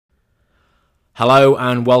Hello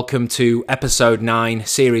and welcome to episode 9,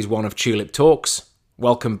 series 1 of Tulip Talks.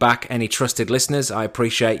 Welcome back any trusted listeners. I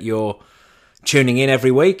appreciate your tuning in every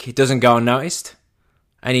week. It doesn't go unnoticed.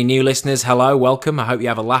 Any new listeners, hello, welcome. I hope you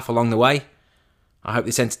have a laugh along the way. I hope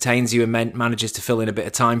this entertains you and manages to fill in a bit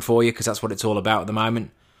of time for you, because that's what it's all about at the moment.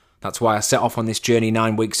 That's why I set off on this journey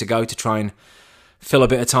 9 weeks ago, to try and fill a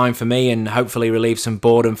bit of time for me and hopefully relieve some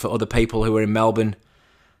boredom for other people who are in Melbourne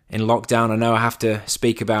in lockdown. I know I have to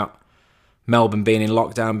speak about Melbourne being in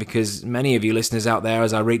lockdown because many of you listeners out there,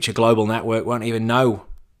 as I reach a global network, won't even know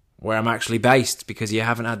where I'm actually based because you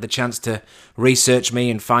haven't had the chance to research me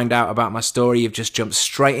and find out about my story. You've just jumped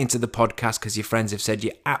straight into the podcast because your friends have said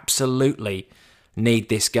you absolutely need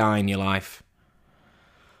this guy in your life.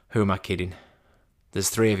 Who am I kidding? There's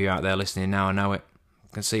 3 of you out there listening now, I know it.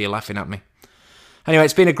 I can see you laughing at me. Anyway,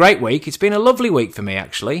 it's been a great week. It's been a lovely week for me,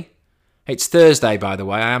 actually. It's Thursday, by the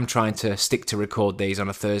way. I am trying to stick to record these on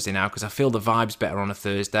a Thursday now because I feel the vibe's better on a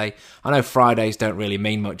Thursday. I know Fridays don't really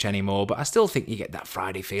mean much anymore, but I still think you get that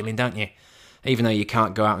Friday feeling, don't you? Even though you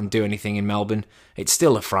can't go out and do anything in Melbourne, it's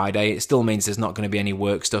still a Friday. It still means there's not going to be any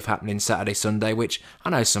work stuff happening Saturday, Sunday, which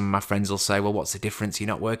I know some of my friends will say, well, what's the difference? You're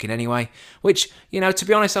not working anyway. Which, to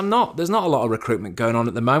be honest, I'm not. There's not a lot of recruitment going on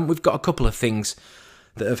at the moment. We've got a couple of things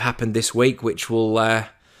that have happened this week which will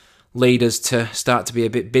lead us to start to be a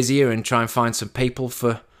bit busier and try and find some people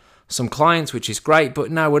for some clients, which is great. But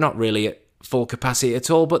no, we're not really at full capacity at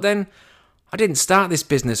all. But then I didn't start this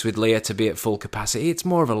business with Leah to be at full capacity. It's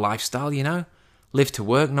more of a lifestyle, live to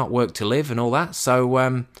work, not work to live and all that. So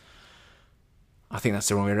I think that's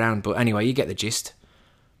the wrong way around. But anyway, you get the gist.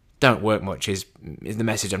 Don't work much is the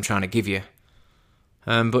message I'm trying to give you.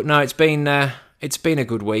 But no, it's been a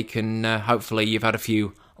good week, and hopefully you've had a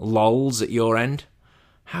few lols at your end.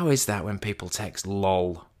 How is that when people text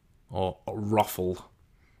lol or ruffle?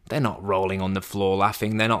 They're not rolling on the floor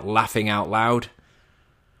laughing. They're not laughing out loud.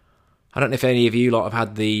 I don't know if any of you lot have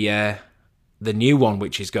had the new one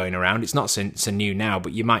which is going around. It's not so new now,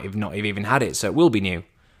 but you might have not have even had it, so it will be new.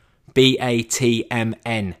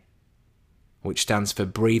 BATMN, which stands for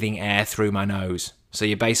breathing air through my nose. So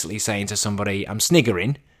you're basically saying to somebody, I'm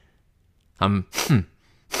sniggering. I'm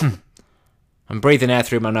breathing air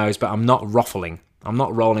through my nose, but I'm not ruffling. I'm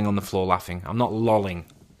not rolling on the floor laughing. I'm not lolling.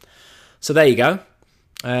 So there you go.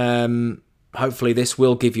 Hopefully this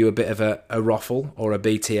will give you a bit of a ruffle or a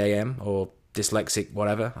BTAM or dyslexic,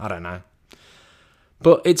 whatever. I don't know.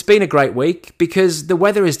 But it's been a great week because the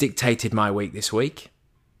weather has dictated my week this week.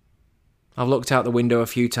 I've looked out the window a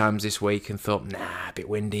few times this week and thought, a bit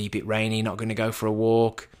windy, a bit rainy, not going to go for a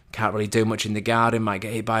walk. Can't really do much in the garden, might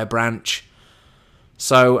get hit by a branch.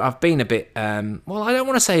 So I've been a bit, I don't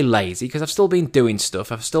want to say lazy, because I've still been doing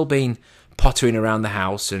stuff. I've still been pottering around the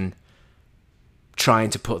house and trying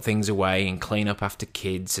to put things away and clean up after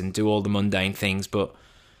kids and do all the mundane things. But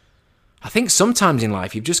I think sometimes in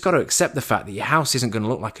life you've just got to accept the fact that your house isn't going to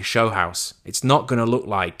look like a show house. It's not going to look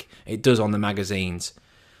like it does on the magazines.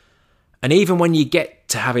 And even when you get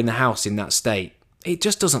to having the house in that state, it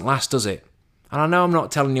just doesn't last, does it? And I know I'm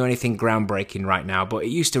not telling you anything groundbreaking right now, but it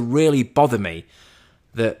used to really bother me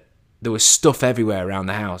that there was stuff everywhere around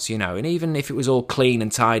the house, and even if it was all clean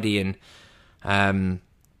and tidy and,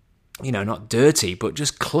 not dirty, but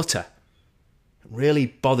just clutter, it really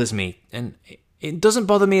bothers me. And it doesn't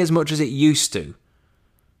bother me as much as it used to,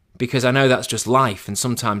 because I know that's just life, and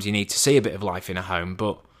sometimes you need to see a bit of life in a home.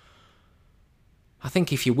 But I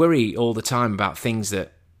think if you worry all the time about things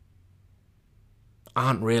that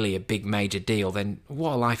aren't really a big major deal, then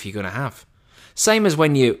what a life are you going to have? Same as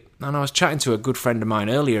when and I was chatting to a good friend of mine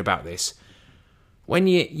earlier about this, when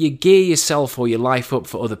you gear yourself or your life up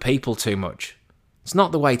for other people too much, it's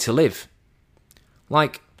not the way to live.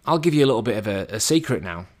 Like, I'll give you a little bit of a secret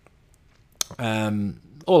now.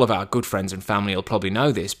 All of our good friends and family will probably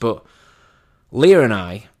know this, but Leah and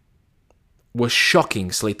I were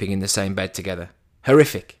shocking sleeping in the same bed together.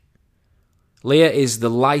 Horrific. Leah is the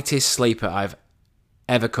lightest sleeper I've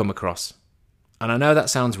ever come across. And I know that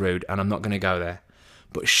sounds rude, and I'm not going to go there.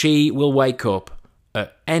 But she will wake up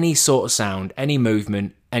at any sort of sound, any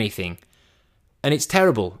movement, anything. And it's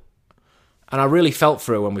terrible. And I really felt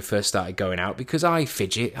for her when we first started going out, because I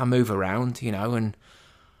fidget, I move around, and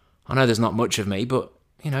I know there's not much of me, but,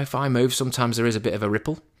 if I move, sometimes there is a bit of a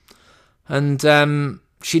ripple. And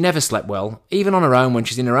she never slept well. Even on her own, when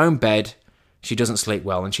she's in her own bed, she doesn't sleep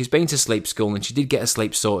well. And she's been to sleep school, and she did get her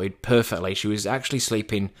sleep sorted perfectly. She was actually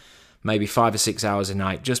sleeping maybe 5 or 6 hours a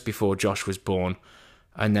night just before Josh was born,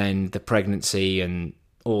 and then the pregnancy and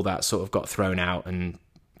all that sort of got thrown out. And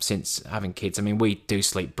since having kids, we do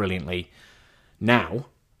sleep brilliantly now,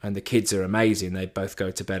 and the kids are amazing. They both go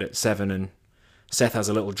to bed at 7 and Seth has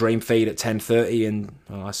a little dream feed at 10:30, and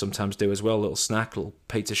well, I sometimes do as well, a little snack, a little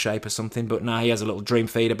pizza shape or something. But now he has a little dream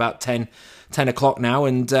feed about 10 o'clock now,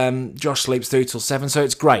 and Josh sleeps through till 7, so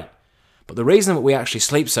it's great. But the reason that we actually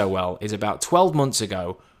sleep so well is about 12 months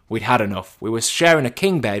ago, we'd had enough. We were sharing a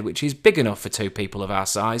king bed, which is big enough for two people of our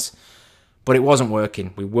size, but it wasn't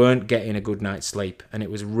working. We weren't getting a good night's sleep, and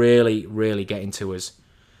it was really, really getting to us.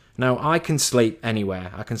 Now, I can sleep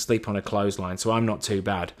anywhere. I can sleep on a clothesline, so I'm not too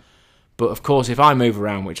bad. But of course, if I move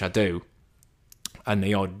around, which I do, and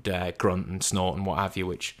the odd grunt and snort and what have you,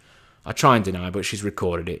 which I try and deny, but she's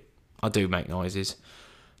recorded it, I do make noises,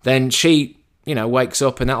 then she, wakes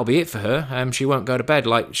up and that'll be it for her. She won't go to bed.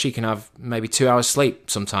 Like, she can have maybe 2 hours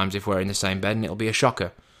sleep sometimes if we're in the same bed, and it'll be a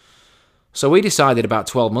shocker. So we decided about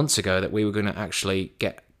 12 months ago that we were going to actually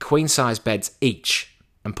get queen-size beds each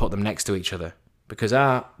and put them next to each other, because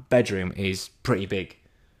our bedroom is pretty big,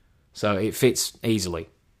 so it fits easily.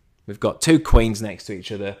 We've got 2 queens next to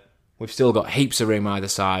each other. We've still got heaps of room either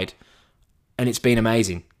side, and it's been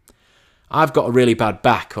amazing. I've got a really bad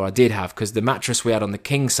back, or I did have, because the mattress we had on the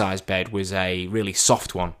king-size bed was a really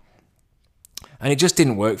soft one, and it just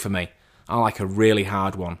didn't work for me. I like a really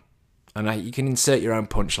hard one, and you can insert your own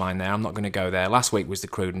punchline there. I'm not going to go there. Last week was the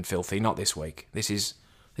crude and filthy, not this week. This is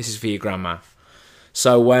for your grandma.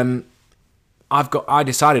 So I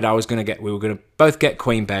decided we were going to both get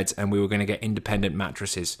queen beds, and we were going to get independent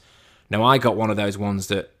mattresses. Now, I got one of those ones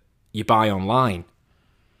that you buy online.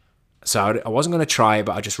 So I wasn't going to try it,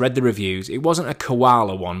 but I just read the reviews. It wasn't a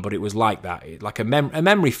koala one, but it was like that. Like a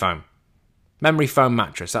memory foam. Memory foam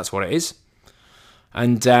mattress, that's what it is.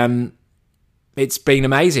 And it's been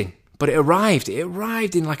amazing. But it arrived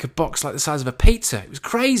in like a box like the size of a pizza. It was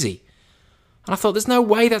crazy. And I thought, there's no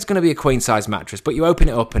way that's going to be a queen-size mattress. But you open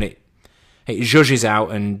it up and it zhuzhes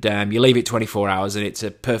out, and you leave it 24 hours and it's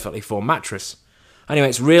a perfectly formed mattress. Anyway,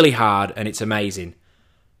 it's really hard and it's amazing.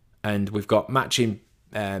 And we've got matching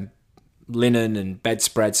linen and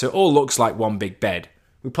bedspread, so it all looks like one big bed.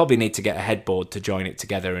 We probably need to get a headboard to join it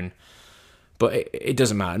together, but it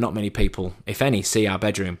doesn't matter. Not many people, if any, see our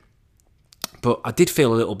bedroom. But I did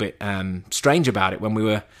feel a little bit strange about it when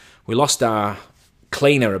we lost our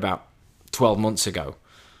cleaner about 12 months ago,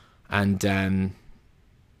 and I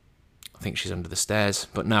think she's under the stairs.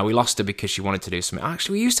 But no, we lost her because she wanted to do something.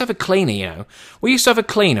 Actually, we used to have a cleaner, We used to have a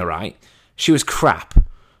cleaner, right? She was crap.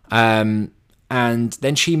 And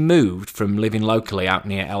then she moved from living locally out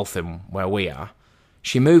near Eltham, where we are.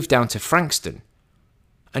 She moved down to Frankston.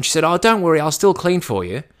 And she said, "Oh, don't worry, I'll still clean for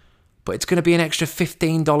you, but it's going to be an extra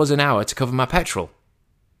 $15 an hour to cover my petrol."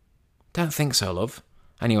 Don't think so, love.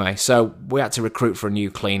 Anyway, so we had to recruit for a new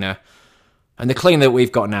cleaner. And the cleaner that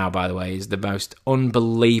we've got now, by the way, is the most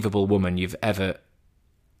unbelievable woman you've ever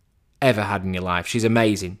had in your life. She's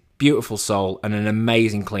amazing. Beautiful soul and an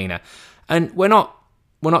amazing cleaner. And we're not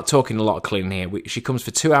talking a lot of cleaning here. She comes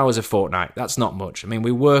for 2 hours a fortnight. That's not much. I mean,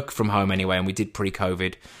 we work from home anyway, and we did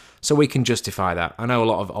pre-COVID, so we can justify that. I know a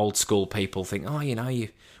lot of old school people think,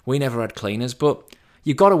 we never had cleaners, but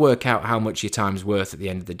you've got to work out how much your time's worth at the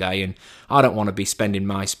end of the day, and I don't want to be spending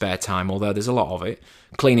my spare time, although there's a lot of it,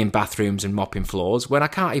 cleaning bathrooms and mopping floors, when I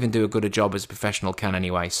can't even do a good a job as a professional can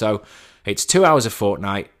anyway. So it's 2 hours a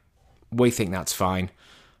fortnight. We think that's fine.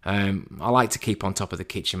 I like to keep on top of the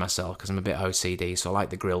kitchen myself because I'm a bit OCD, so I like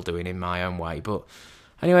the grill doing in my own way. But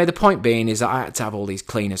anyway, the point being is that I had to have all these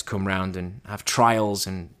cleaners come round and have trials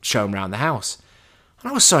and show them around the house. And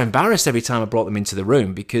I was so embarrassed every time I brought them into the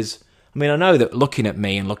room because, I know that looking at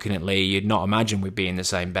me and looking at Lee, you'd not imagine we'd be in the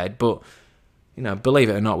same bed. But, believe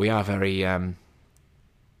it or not, we are very... no,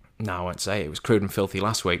 I won't say it. It was crude and filthy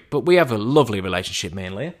last week. But we have a lovely relationship, me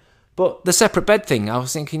and Leah. But the separate bed thing, I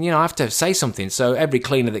was thinking, I have to say something. So every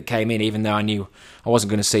cleaner that came in, even though I knew I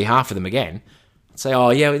wasn't going to see half of them again, I'd say, "Oh,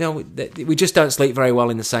 yeah, we just don't sleep very well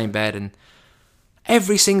in the same bed." And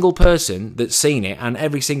every single person that's seen it, and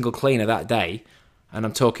every single cleaner that day, and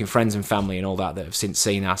I'm talking friends and family and all that have since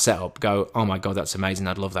seen our setup, go, "Oh my God, that's amazing,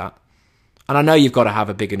 I'd love that." And I know you've got to have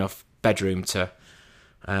a big enough bedroom to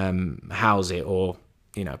house it, or,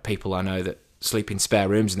 people I know that sleep in spare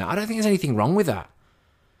rooms and that. I don't think there's anything wrong with that.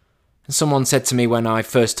 And someone said to me when I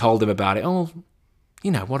first told them about it, "Oh,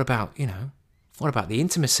 what about the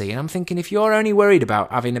intimacy?" And I'm thinking, if you're only worried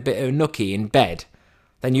about having a bit of a nookie in bed,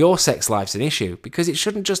 then your sex life's an issue, because it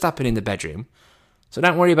shouldn't just happen in the bedroom. So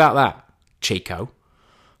don't worry about that, Chico.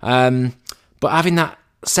 But having that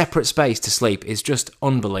separate space to sleep is just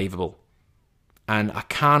unbelievable. And I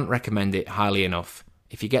can't recommend it highly enough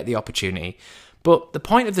if you get the opportunity. But the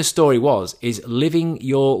point of the story is living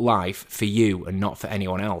your life for you and not for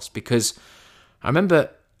anyone else. Because I remember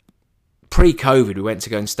pre-COVID, we went to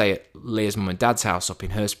go and stay at Leah's mum and dad's house up in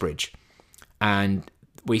Hurstbridge. and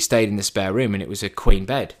we stayed in the spare room, and it was a queen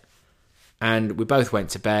bed. And we both went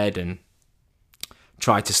to bed and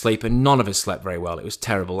tried to sleep, and none of us slept very well. It was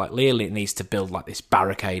terrible. Like, Leah needs to build like this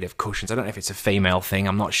barricade of cushions. I don't know if it's a female thing,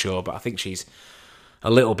 I'm not sure, but I think she's a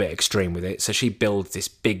little bit extreme with it. So she builds this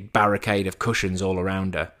big barricade of cushions all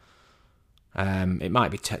around her. It might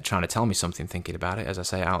be trying to tell me something thinking about it as I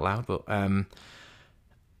say it out loud, but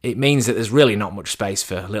it means that there's really not much space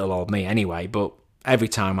for little old me anyway. But every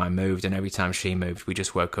time I moved and every time she moved, we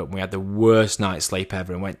just woke up and we had the worst night's sleep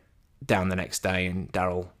ever, and went down the next day, and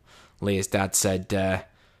Daryl, Leah's dad, said,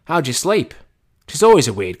 how'd you sleep? Which is always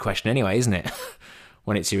a weird question anyway, isn't it?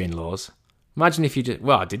 When it's your in-laws. Imagine if you just...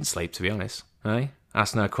 Well, I didn't sleep, to be honest. Eh?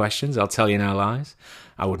 Ask no questions, I'll tell you no lies.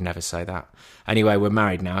 I would never say that. Anyway, we're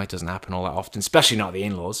married now. It doesn't happen all that often, especially not the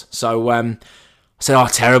in-laws. So I said, oh,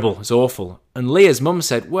 terrible. It's awful. And Leah's mum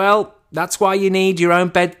said, well, that's why you need your own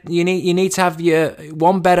bed. You need to have your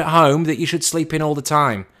one bed at home that you should sleep in all the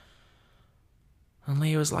time. And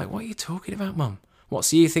Leah was like, what are you talking about, Mum? What,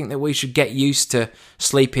 so you think that we should get used to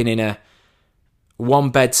sleeping in a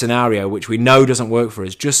one-bed scenario, which we know doesn't work for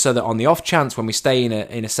us, just so that on the off chance when we stay in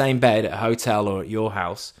a same bed at a hotel or at your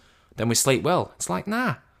house, then we sleep well? It's like,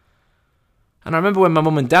 nah. And I remember when my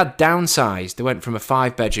mum and dad downsized, they went from a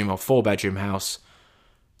 5-bedroom or 4-bedroom house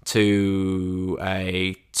to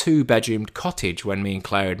a 2-bedroomed cottage when me and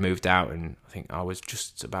Claire had moved out, and I think I was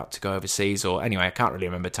just about to go overseas, or anyway, I can't really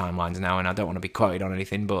remember timelines now, and I don't want to be quoted on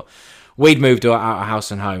anything, but we'd moved out of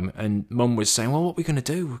house and home, and Mum was saying, well, what are we going to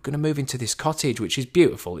do? We're going to move into this cottage, which is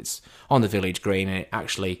beautiful. It's on the village green, and it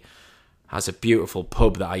actually has a beautiful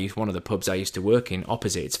pub that one of the pubs I used to work in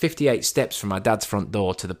opposite. It's 58 steps from my dad's front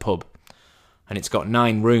door to the pub, and it's got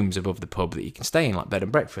 9 rooms above the pub that you can stay in, like bed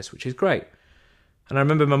and breakfast, which is great. And I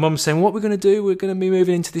remember my mum saying, what we're going to do, we're going to be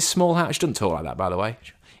moving into this small house. She doesn't talk like that, by the way.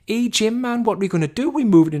 Jim, man, what are we going to do? We're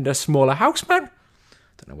moving into a smaller house, man.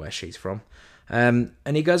 Don't know where she's from. And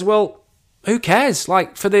he goes, well, who cares?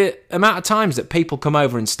 Like, for the amount of times that people come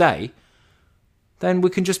over and stay, then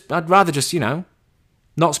I'd rather just,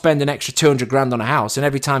 not spend an extra 200 grand on a house, and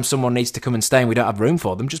every time someone needs to come and stay and we don't have room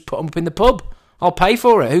for them, just put them up in the pub. I'll pay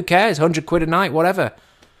for it. Who cares? 100 quid a night, whatever.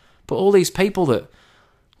 But all these people that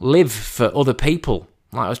live for other people,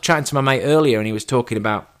 like I was chatting to my mate earlier, and he was talking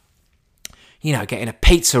about, getting a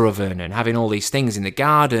pizza oven and having all these things in the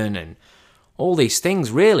garden and all these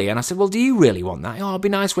things, really. And I said, well, do you really want that? Oh, it'd be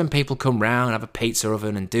nice when people come round, have a pizza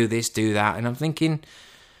oven and do this, do that. And I'm thinking,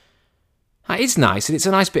 it's nice and it's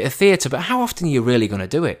a nice bit of theatre, but how often are you really going to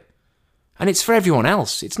do it? And it's for everyone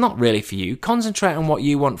else. It's not really for you. Concentrate on what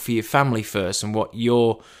you want for your family first, and what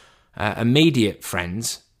your immediate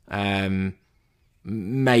friends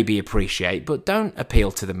maybe appreciate, but don't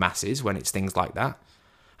appeal to the masses when it's things like that.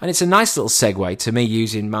 And it's a nice little segue to me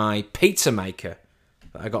using my pizza maker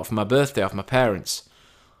that I got for my birthday off my parents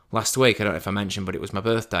last week. I don't know if I mentioned, but it was my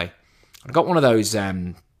birthday. I got one of those, I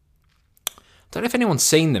don't know if anyone's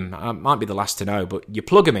seen them, I might be the last to know, but you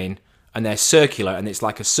plug them in and they're circular, and it's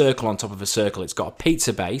like a circle on top of a circle. It's got a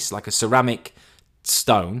pizza base, like a ceramic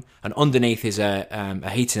stone, and underneath is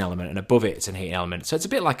a heating element, and above it it's a heating element. So it's a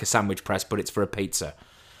bit like a sandwich press, but it's for a pizza.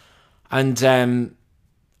 And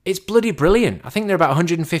it's bloody brilliant. I think they're about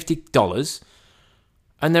 $150,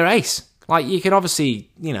 and they're ace. Like, you can obviously,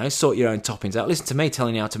 sort your own toppings out. Listen to me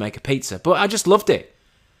telling you how to make a pizza, but I just loved it.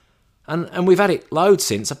 And we've had it loads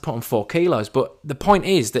since. I've put on 4 kilos, but the point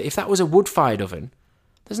is that if that was a wood-fired oven,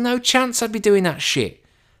 there's no chance I'd be doing that shit.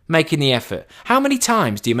 Making the effort. How many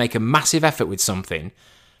times do you make a massive effort with something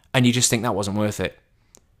and you just think that wasn't worth it?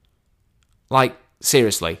 Like,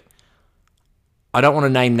 seriously. I don't want to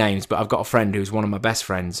name names, but I've got a friend who's one of my best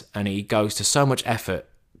friends, and he goes to so much effort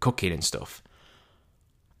cooking and stuff.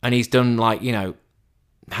 And he's done, like, homemade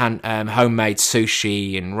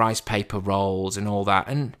sushi and rice paper rolls and all that.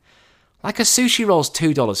 And, like, a sushi roll's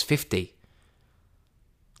 $2.50.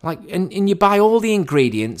 Like, and you buy all the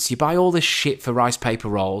ingredients, you buy all this shit for rice paper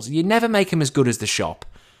rolls, you never make them as good as the shop.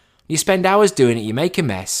 You spend hours doing it, you make a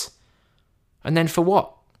mess. And then for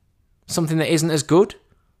what? Something that isn't as good?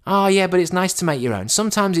 Oh yeah, but it's nice to make your own.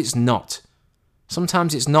 Sometimes it's not.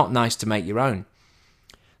 Sometimes it's not nice to make your own.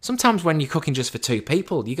 Sometimes when you're cooking just for 2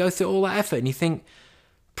 people, you go through all that effort and you think,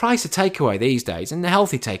 price of takeaway these days, and the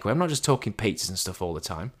healthy takeaway, I'm not just talking pizzas and stuff all the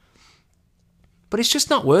time, but it's just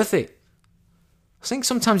not worth it. I think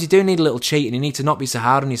sometimes you do need a little cheat, and you need to not be so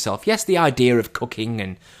hard on yourself. Yes, the idea of cooking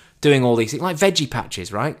and doing all these things, like veggie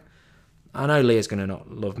patches, right? I know Leah's going to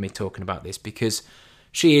not love me talking about this because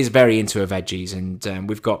she is very into her veggies, and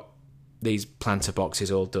we've got these planter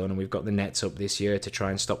boxes all done, and we've got the nets up this year to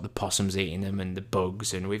try and stop the possums eating them and the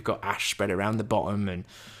bugs, and we've got ash spread around the bottom, and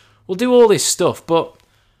we'll do all this stuff, but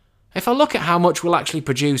If I look at how much we'll actually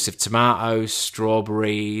produce of tomatoes,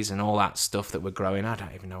 strawberries, and all that stuff that we're growing, I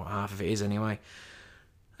don't even know what half of it is anyway.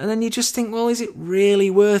 And then you just think, well, is it really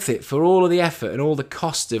worth it for all of the effort and all the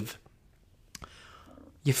cost of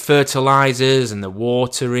your fertilizers and the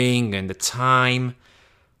watering and the time?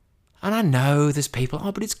 And I know there's people,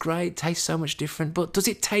 oh, but it's great, it tastes so much different. But does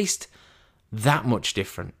it taste that much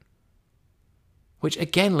different? Which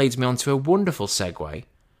again leads me on to a wonderful segue.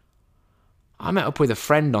 I met up with a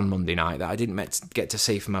friend on Monday night that I didn't get to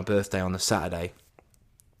see for my birthday on the Saturday.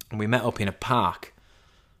 And we met up in a park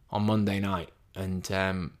on Monday night and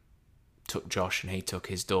took Josh and he took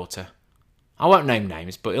his daughter. I won't name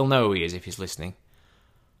names, but he'll know who he is if he's listening.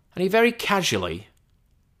 And he very casually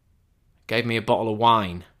gave me a bottle of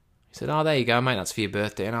wine. He said, oh, there you go, mate, that's for your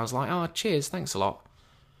birthday. And I was like, oh, cheers, thanks a lot.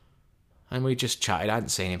 And we just chatted. I hadn't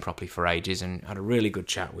seen him properly for ages and had a really good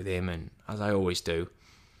chat with him, and as I always do.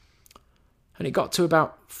 And it got to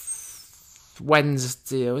about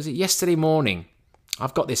Wednesday, was it yesterday morning?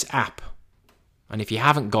 I've got this app. And if you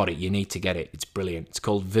haven't got it, you need to get it. It's brilliant. It's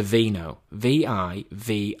called Vivino.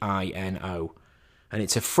 Vivino. And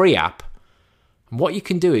it's a free app. And what you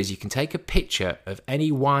can do is you can take a picture of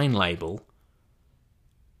any wine label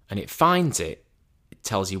and it finds it. It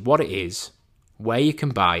tells you what it is, where you can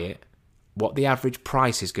buy it, what the average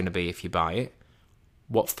price is going to be if you buy it,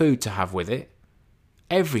 what food to have with it,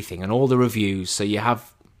 everything and all the reviews. So you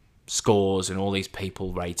have scores and all these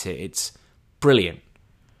people rate it. It's brilliant.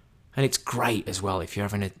 And it's great as well if you're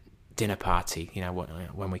having a dinner party,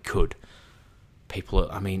 when we could. People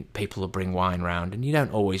will bring wine round and you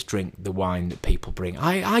don't always drink the wine that people bring.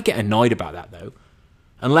 I get annoyed about that though.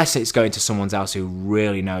 Unless it's going to someone's house who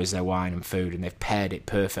really knows their wine and food and they've paired it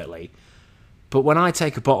perfectly. But when I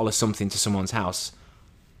take a bottle of something to someone's house,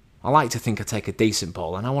 I like to think I take a decent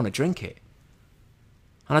bottle and I want to drink it.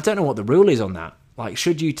 And I don't know what the rule is on that. Like,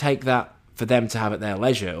 should you take that for them to have at their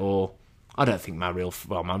leisure? Or, I don't think my real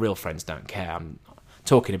friends don't care. I'm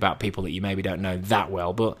talking about people that you maybe don't know that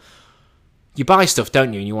well. But you buy stuff,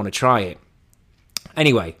 don't you, and you want to try it.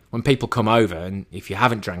 Anyway, when people come over, and if you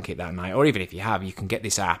haven't drank it that night, or even if you have, you can get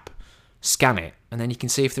this app, scan it, and then you can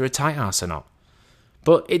see if they're a tight ass or not.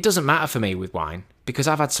 But it doesn't matter for me with wine, because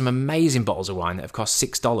I've had some amazing bottles of wine that have cost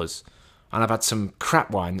 $6, and I've had some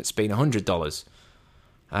crap wine that's been $100.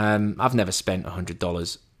 I've never spent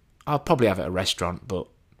 $100. I'll probably have it at a restaurant, but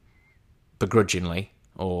begrudgingly,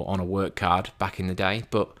 or on a work card back in the day.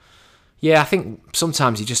 But yeah, I think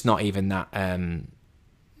sometimes you're just not even that...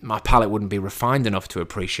 my palate wouldn't be refined enough to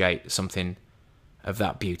appreciate something of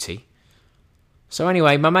that beauty. So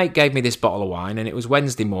anyway, my mate gave me this bottle of wine, and it was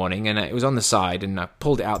Wednesday morning, and it was on the side, and I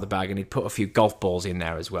pulled it out the bag, and he'd put a few golf balls in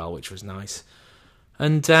there as well, which was nice.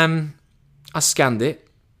 And I scanned it,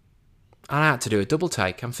 and I had to do a double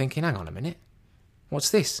take. I'm thinking, hang on a minute, what's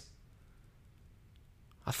this?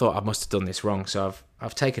 I thought I must have done this wrong, so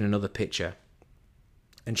I've taken another picture,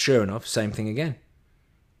 and sure enough, same thing again.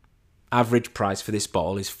 Average price for this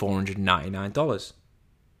bottle is $499.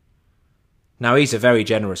 Now, he's a very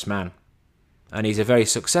generous man, and he's a very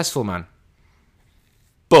successful man.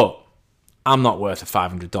 But I'm not worth a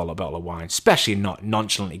 $500 bottle of wine, especially not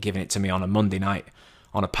nonchalantly giving it to me on a Monday night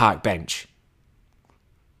on a park bench.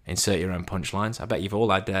 Insert your own punchlines. I bet you've all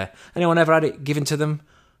had... anyone ever had it given to them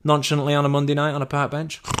nonchalantly on a Monday night on a park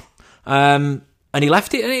bench? And he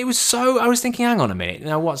left it, and it was so... I was thinking, hang on a minute,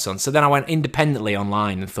 now what's on? So then I went independently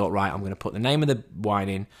online and thought, right, I'm going to put the name of the wine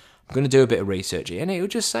in. I'm going to do a bit of research. And it was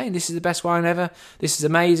just saying, this is the best wine ever. This is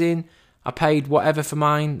amazing. I paid whatever for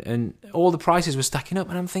mine, and all the prices were stacking up.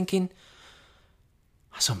 And I'm thinking,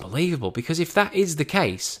 that's unbelievable. Because if that is the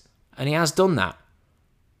case, and he has done that,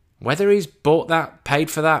 whether he's bought that,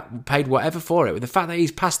 paid for that, paid whatever for it, the fact that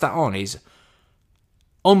he's passed that on is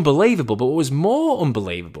unbelievable. But what was more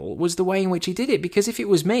unbelievable was the way in which he did it. Because if it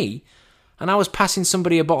was me, and I was passing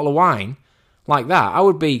somebody a bottle of wine like that,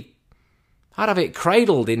 I'd have it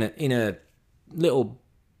cradled in a little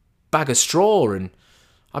bag of straw, and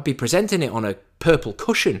I'd be presenting it on a purple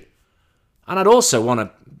cushion. And I'd also want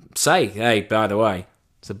to say, hey, by the way,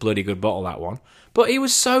 it's a bloody good bottle, that one. But he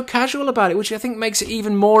was so casual about it, which I think makes it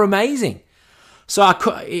even more amazing. So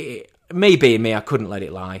me being me, I couldn't let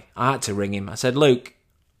it lie. I had to ring him. I said, Luke,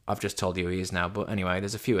 I've just told you who he is now, but anyway,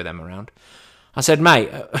 there's a few of them around. I said,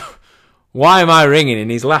 mate, why am I ringing?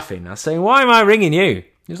 And he's laughing. I was saying, why am I ringing you?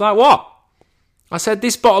 He was like, what? I said,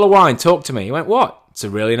 this bottle of wine, talk to me. He went, what? It's a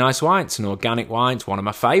really nice wine. It's an organic wine. It's one of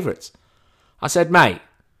my favourites. I said, mate,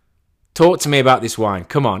 talk to me about this wine.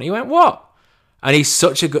 Come on. He went, what? And he's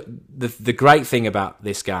such a good... The great thing about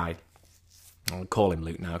this guy, I'll call him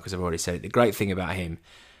Luke now because I've already said it. The great thing about him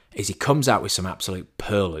is he comes out with some absolute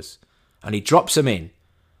pearlers, and he drops them in,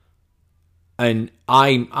 And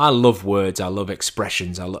I love words, I love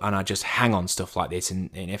expressions, and I just hang on stuff like this.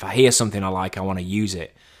 And if I hear something I like, I want to use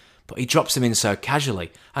it. But he drops them in so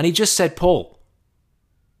casually. And he just said, Paul,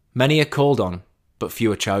 many are called on, but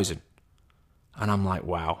few are chosen. And I'm like,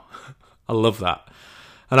 wow, I love that.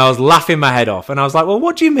 And I was laughing my head off. And I was like, well,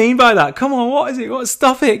 what do you mean by that? Come on, what is it? What?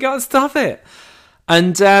 Stop it. Go on, stop it.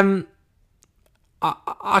 And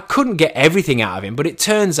I couldn't get everything out of him, but it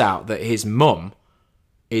turns out that his mum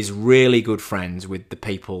is really good friends with the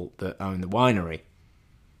people that own the winery.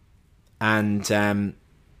 And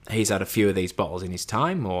he's had a few of these bottles in his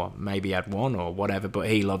time, or maybe had one or whatever, but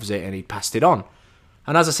he loves it and he passed it on.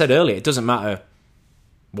 And as I said earlier, it doesn't matter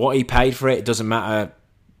what he paid for it. It doesn't matter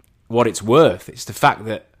what it's worth. It's the fact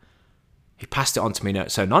that he passed it on to me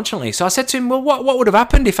so nonchalantly. So I said to him, well, what would have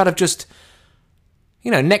happened if I'd have just,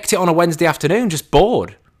 necked it on a Wednesday afternoon, just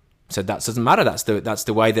bored? I said, that doesn't matter. That's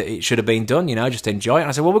the way that it should have been done, just enjoy it. And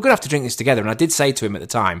I said, well, we're going to have to drink this together. And I did say to him at the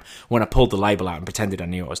time, when I pulled the label out and pretended I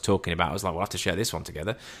knew what I was talking about, I was like, we'll have to share this one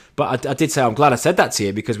together. But I did say, I'm glad I said that to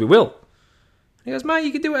you, because we will. And he goes, mate,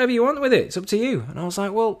 you can do whatever you want with it. It's up to you. And I was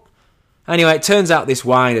like, well... Anyway, it turns out this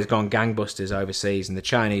wine has gone gangbusters overseas, and the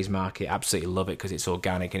Chinese market absolutely love it because it's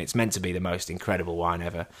organic and it's meant to be the most incredible wine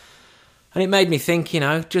ever. And it made me think, And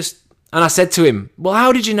I said to him, well,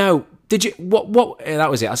 how did you know? Did you, what,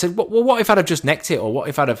 that was it. I said, well, what if I'd have just necked it? Or what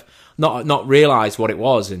if I'd have not realised what it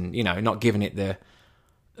was and, not given it the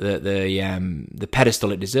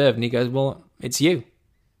pedestal it deserved? And he goes, well, it's you.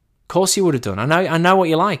 Of course you would have done. I know what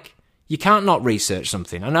you like. You can't not research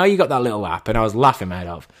something. I know you got that little app, and I was laughing my head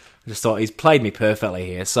off. I just thought he's played me perfectly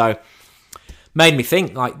here. So made me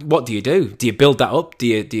think, like, what do you do? Do you build that up? Do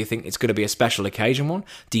you think it's going to be a special occasion one?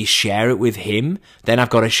 Do you share it with him? Then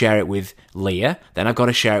I've got to share it with Leah. Then I've got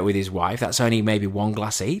to share it with his wife. That's only maybe one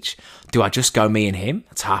glass each. Do I just go me and him?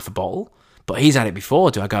 That's half a bottle. But he's had it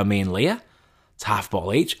before. Do I go me and Leah? It's half a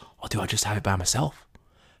bottle each. Or do I just have it by myself?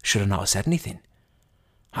 Should I not have said anything?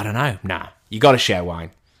 I don't know. Nah, you got to share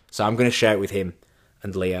wine. So I'm going to share it with him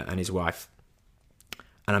and Leah and his wife.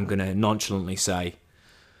 And I'm going to nonchalantly say,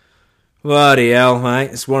 bloody hell,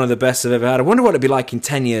 mate, it's one of the best I've ever had. I wonder what it'd be like in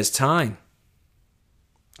 10 years' time.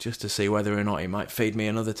 Just to see whether or not he might feed me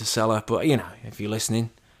another to cellar. But, if you're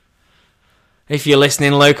listening,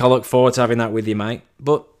 Luke, I look forward to having that with you, mate.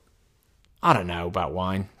 But I don't know about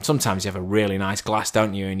wine. Sometimes you have a really nice glass,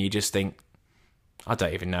 don't you? And you just think, I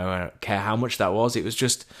don't even know, I don't care how much that was. It was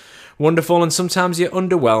just wonderful. And sometimes you're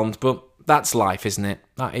underwhelmed, but that's life, isn't it?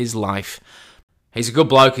 That is life. He's a good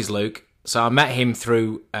bloke, is Luke. So I met him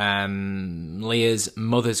through Leah's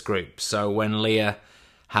mother's group. So when Leah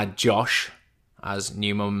had Josh, as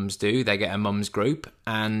new mums do, they get a mums group.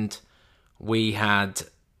 And we had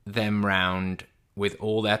them round with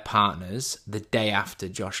all their partners the day after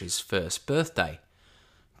Josh's first birthday.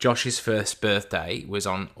 Josh's first birthday was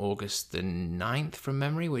on August the 9th from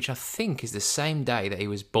memory, which I think is the same day that he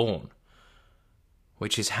was born,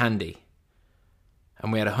 which is handy.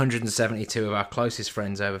 And we had 172 of our closest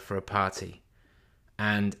friends over for a party.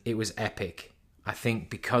 And it was epic. I think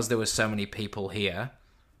because there were so many people here,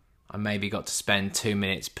 I maybe got to spend 2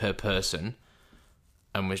 minutes per person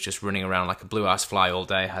and was just running around like a blue-ass fly all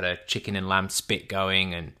day. Had a chicken and lamb spit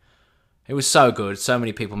going, and it was so good. So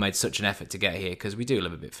many people made such an effort to get here because we do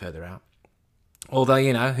live a bit further out. Although,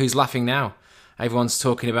 who's laughing now? Everyone's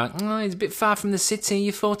talking about, it's a bit far from the city.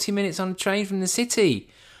 You're 40 minutes on a train from the city.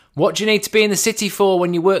 What do you need to be in the city for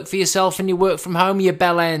when you work for yourself and you work from home, you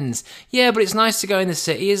bell ends? Yeah, but it's nice to go in the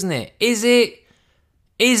city, isn't it? Is it?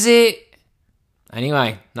 Is it?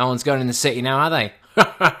 Anyway, no one's going in the city now, are they?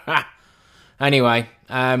 Anyway,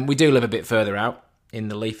 we do live a bit further out in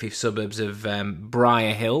the leafy suburbs of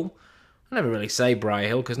Briar Hill. I never really say Briar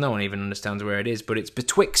Hill because no one even understands where it is, but it's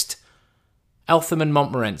betwixt Eltham and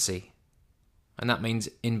Montmorency. And that means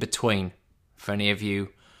in between, for any of you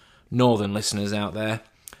northern listeners out there.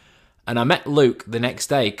 And I met Luke the next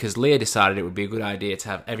day because Leah decided it would be a good idea to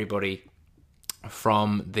have everybody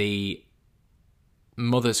from the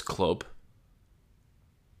Mothers Club.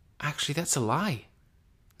 Actually, that's a lie.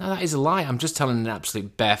 No, that is a lie. I'm just telling an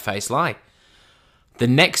absolute barefaced lie. The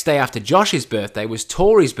next day after Josh's birthday was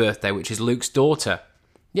Tori's birthday, which is Luke's daughter.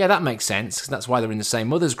 Yeah, that makes sense, because that's why they're in the same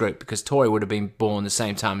mothers group, because Tori would have been born the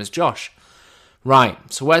same time as Josh.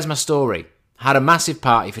 Right, so where's my story? Had a massive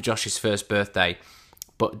party for Josh's first birthday,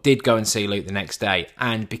 but did go and see Luke the next day.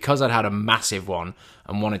 And because I'd had a massive one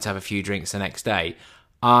and wanted to have a few drinks the next day,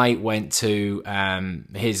 I went to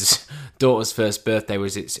his daughter's first birthday,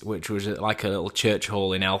 which was like a little church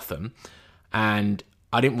hall in Eltham. And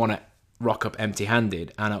I didn't want to rock up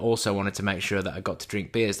empty-handed, and I also wanted to make sure that I got to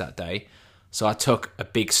drink beers that day. So I took a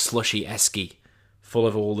big slushy esky full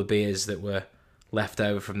of all the beers that were left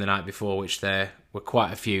over from the night before, which there were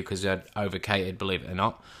quite a few because I'd overcated, believe it or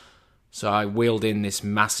not. So I wheeled in this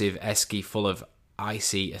massive esky full of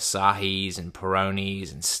icy Asahis and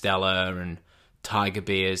Peronis and Stella and Tiger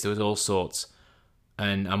beers. There was all sorts.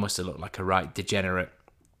 And I must have looked like a right degenerate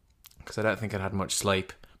because I don't think I'd had much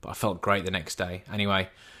sleep. But I felt great the next day. Anyway,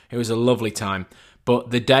 it was a lovely time. But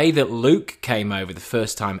the day that Luke came over, the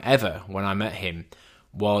first time ever when I met him,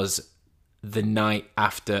 was the night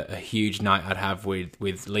after a huge night I'd have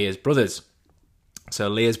with Leah's brothers. So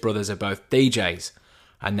Leah's brothers are both DJs.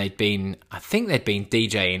 And I think they'd been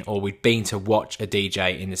DJing, or we'd been to watch a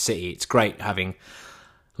DJ in the city. It's great having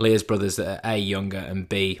Leah's brothers that are A, younger, and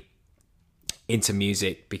B, into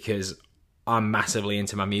music, because I'm massively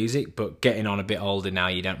into my music, but getting on a bit older now,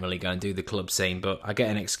 you don't really go and do the club scene, but I get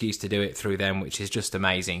an excuse to do it through them, which is just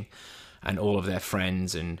amazing. And all of their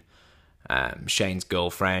friends, and Shane's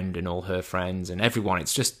girlfriend and all her friends and everyone,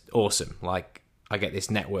 it's just awesome. Like, I get this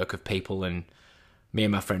network of people, and me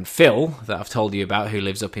and my friend Phil, that I've told you about, who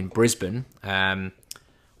lives up in Brisbane,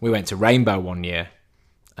 we went to Rainbow one year.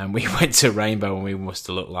 And we went to Rainbow and we must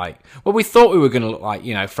have looked like... Well, we thought we were going to look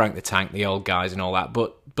like, Frank the Tank, the old guys and all that.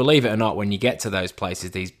 But believe it or not, when you get to those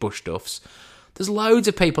places, these bush stuffs, there's loads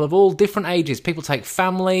of people of all different ages. People take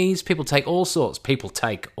families, people take all sorts.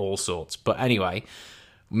 But anyway,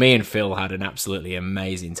 me and Phil had an absolutely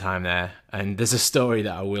amazing time there. And there's a story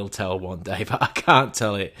that I will tell one day, but I can't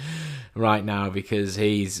tell it right now because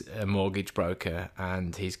he's a mortgage broker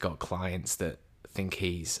and he's got clients that think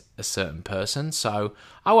he's a certain person, so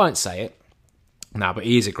I won't say it. No, but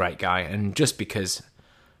he is a great guy, and just because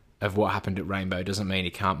of what happened at Rainbow doesn't mean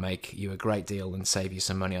he can't make you a great deal and save you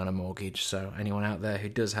some money on a mortgage. So anyone out there who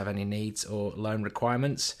does have any needs or loan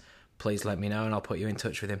requirements, please let me know and I'll put you in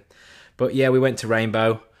touch with him. But yeah, we went to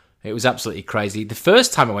Rainbow. It was absolutely crazy. The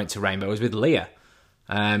first time I went to Rainbow was with Leah.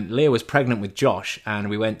 Leah was pregnant with Josh, and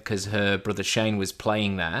we went because her brother Shane was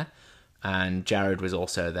playing there. And Jared was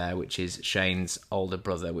also there, which is Shane's older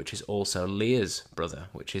brother, which is also Leah's brother,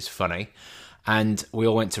 which is funny. And we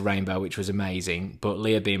all went to Rainbow, which was amazing. But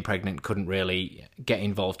Leah being pregnant couldn't really get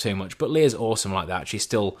involved too much. But Leah's awesome like that. She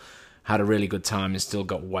still had a really good time and still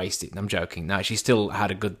got wasted. I'm joking. No, she still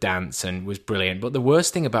had a good dance and was brilliant. But the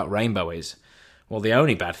worst thing about Rainbow is, well, the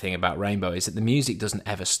only bad thing about Rainbow is that the music doesn't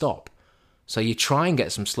ever stop. So you try and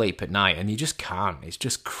get some sleep at night and you just can't. It's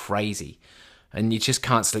just crazy. And you just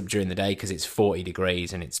can't sleep during the day because it's 40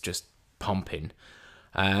 degrees and it's just pumping.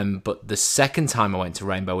 But the second time I went to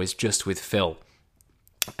Rainbow was just with Phil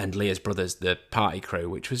and Leah's brothers, the party crew,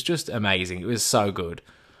 which was just amazing. It was so good.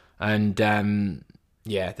 And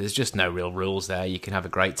yeah, there's just no real rules there. You can have a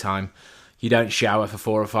great time. You don't shower for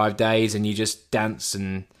 4 or 5 days and you just dance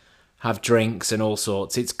and have drinks and all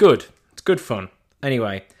sorts. It's good. It's good fun.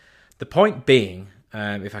 Anyway, the point being,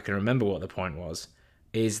 if I can remember what the point was,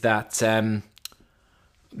 is that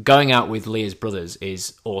going out with Leah's brothers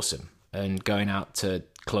is awesome, and going out to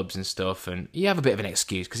clubs and stuff, and you have a bit of an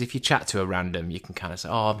excuse because if you chat to a random, you can kind of say,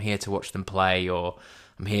 "Oh, I'm here to watch them play," or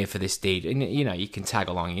 "I'm here for this deed," and you can tag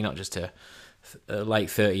along. You're not just a late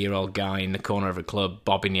 30-year-old guy in the corner of a club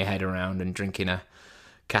bobbing your head around and drinking a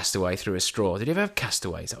Castaway through a straw. Did you ever have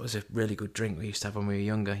Castaways? That was a really good drink we used to have when we were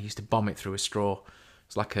younger. You used to bomb it through a straw.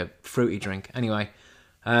 It's like a fruity drink. Anyway,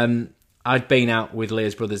 I'd been out with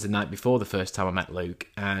Leah's brothers the night before the first time I met Luke,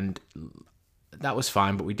 and that was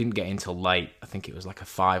fine, but we didn't get in till late. I think it was like a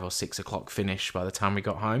 5 or 6 o'clock finish by the time we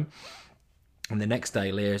got home. And the next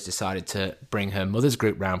day, Leah's decided to bring her mother's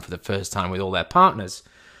group round for the first time with all their partners,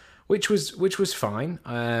 which was fine.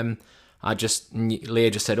 Leah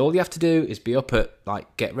just said, all you have to do is be up at,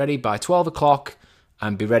 get ready by 12 o'clock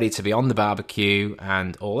and be ready to be on the barbecue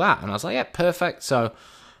and all that. And I was like, yeah, perfect. So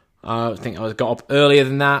I think I got up earlier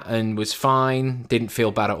than that and was fine. Didn't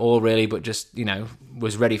feel bad at all, really, but just,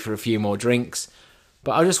 was ready for a few more drinks.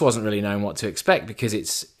 But I just wasn't really knowing what to expect because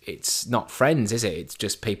it's not friends, is it? It's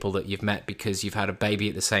just people that you've met because you've had a baby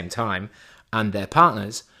at the same time and their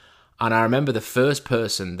partners. And I remember the first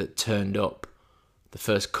person that turned up, the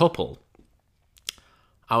first couple,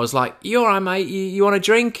 I was like, you all right, mate? You want a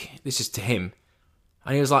drink? This is to him.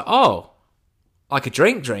 And he was like, oh, like a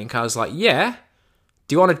drink? I was like, yeah.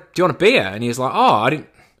 Do you want a beer? And he was like, I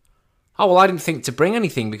didn't think to bring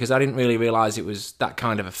anything because I didn't really realise it was that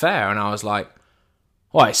kind of affair. And I was like,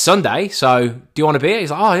 well, it's Sunday, so do you want a beer?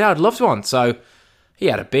 He's like, oh, yeah, I'd love one. So he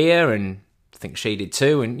had a beer, and I think she did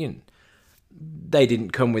too. And they didn't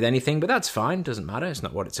come with anything, but that's fine. Doesn't matter. It's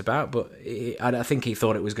not what it's about. But I think he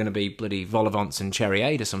thought it was going to be bloody vol-au-vents and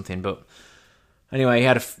cherryade or something. But anyway, he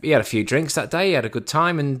had a few drinks that day. He had a good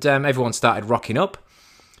time, and everyone started rocking up.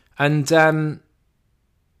 And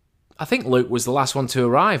I think Luke was the last one to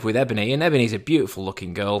arrive with Ebony, and Ebony's a beautiful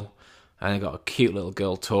looking girl, and they've got a cute little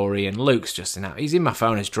girl, Tori, and Luke's just he's in my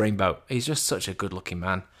phone as Dreamboat. He's just such a good looking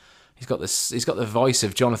man. He's got the voice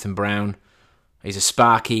of Jonathan Brown. He's a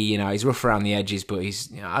sparky, he's rough around the edges, but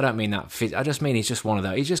I don't mean that. I just mean he's just one of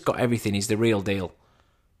those. He's just got everything. He's the real deal.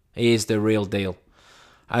 He is the real deal.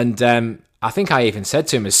 And I think I even said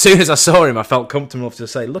to him, as soon as I saw him, I felt comfortable enough to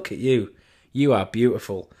say, look at you. You are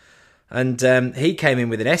beautiful. And he came in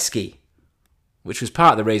with an esky, which was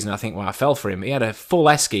part of the reason I think why I fell for him. He had a full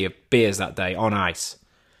esky of beers that day on ice.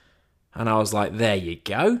 And I was like, there you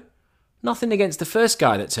go. Nothing against the first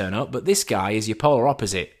guy that turned up, but this guy is your polar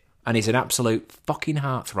opposite. And he's an absolute fucking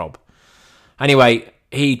heartthrob. Anyway,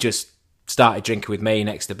 he just started drinking with me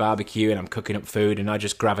next to the barbecue, and I'm cooking up food, and I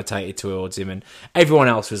just gravitated towards him. And everyone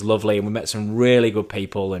else was lovely, and we met some really good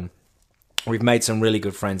people, and we've made some really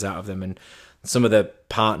good friends out of them. And some of the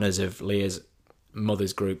partners of Leah's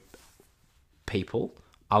mother's group people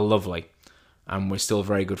are lovely, and we're still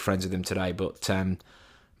very good friends with them today. But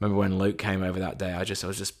remember when Luke came over that day, I was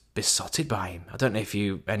just besotted by him. I don't know if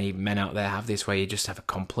any men out there have this, where you just have a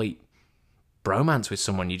complete bromance with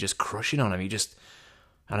someone. You're just crushing on them. You just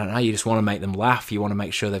want to make them laugh. You want to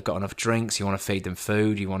make sure they've got enough drinks. You want to feed them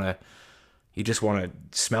food. You just want to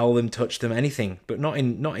smell them, touch them, anything, but not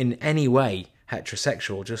in any way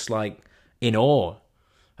heterosexual. Just like in awe.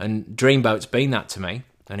 And Dreamboat's been that to me,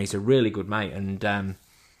 and he's a really good mate. And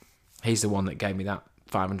he's the one that gave me that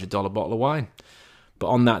 $500 bottle of wine. But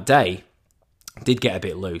on that day, did get a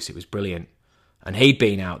bit loose. It was brilliant. And he'd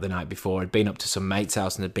been out the night before. Had been up to some mate's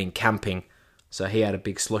house and had been camping. So he had a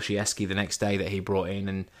big slushy esky the next day that he brought in.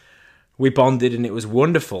 And we bonded, and it was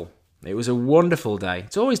wonderful. It was a wonderful day.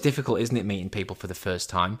 It's always difficult, isn't it, meeting people for the first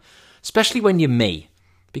time? Especially when you're me.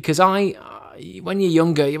 Because when you're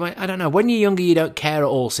younger, I don't know, when you're younger you don't care at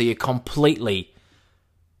all. So you're completely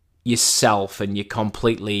yourself, and you're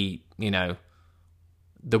completely, not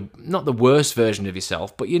the worst version of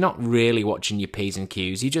yourself, but you're not really watching your P's and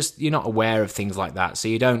Q's. You're not aware of things like that. So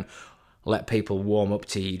you don't let people warm up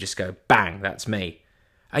to you. You just go, bang, that's me.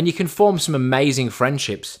 And you can form some amazing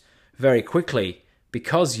friendships very quickly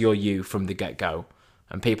because you're you from the get-go.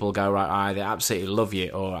 And people go, right, I either absolutely love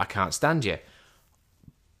you or I can't stand you.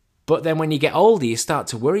 But then when you get older, you start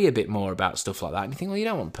to worry a bit more about stuff like that. And you think, well, you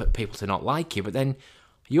don't want people to not like you, but then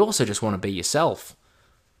you also just want to be yourself.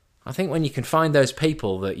 I think when you can find those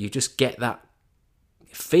people that you just get that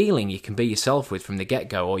feeling you can be yourself with from the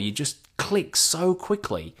get-go, or you just click so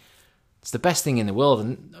quickly, it's the best thing in the world.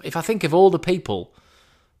 And if I think of all the people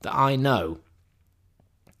that I know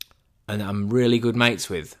and I'm really good mates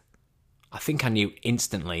with, I think I knew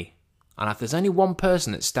instantly. And if there's only one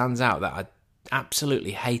person that stands out that I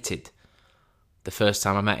absolutely hated the first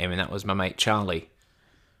time I met him, and that was my mate Charlie.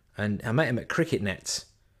 And I met him at Cricket Nets.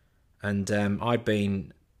 And I'd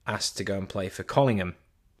been asked to go and play for Collingham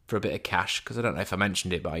for a bit of cash, because I don't know if I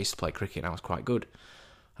mentioned it, but I used to play cricket and I was quite good.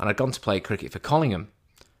 And I'd gone to play cricket for Collingham.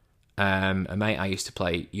 A mate I used to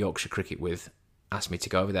play Yorkshire cricket with asked me to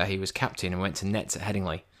go over there. He was captain and went to Nets at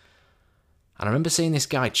Headingley. And I remember seeing this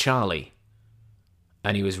guy, Charlie,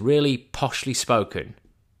 and he was really poshly spoken,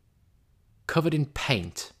 covered in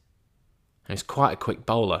paint, and he was quite a quick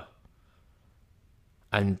bowler.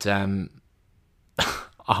 And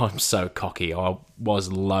I'm so cocky. I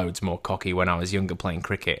was loads more cocky when I was younger playing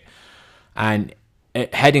cricket. And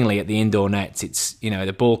at Headingley at the indoor nets, it's,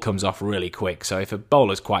 the ball comes off really quick. So if a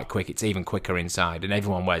bowler's quite quick, it's even quicker inside. And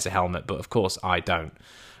everyone wears a helmet, but of course I don't.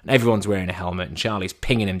 And everyone's wearing a helmet, and Charlie's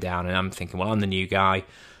pinging him down. And I'm thinking, well, I'm the new guy.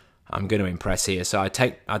 I'm going to impress here. So I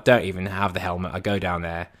don't even have the helmet. I go down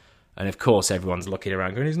there. And of course everyone's looking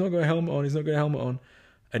around going, he's not got a helmet on, he's not got a helmet on.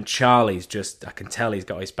 And Charlie's just, I can tell he's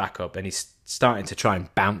got his back up, and he's starting to try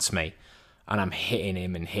and bounce me. And I'm hitting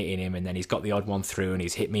him, and then he's got the odd one through, and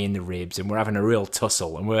he's hit me in the ribs, and we're having a real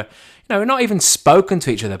tussle. And we're not even spoken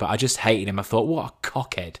to each other, but I just hated him. I thought, what a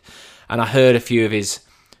cockhead. And I heard a few of his,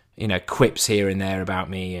 quips here and there about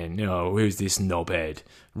me, and, who's this knobhead?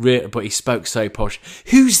 But he spoke so posh.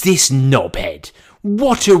 Who's this knobhead?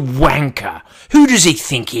 What a wanker. Who does he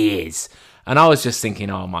think he is? And I was just thinking,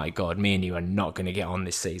 oh my God, me and you are not going to get on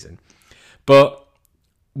this season. But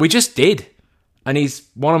we just did. And he's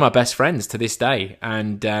one of my best friends to this day.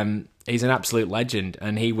 And he's an absolute legend.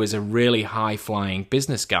 And he was a really high-flying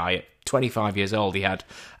business guy. At 25 years old, he had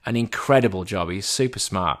an incredible job. He's super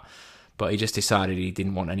smart. But he just decided he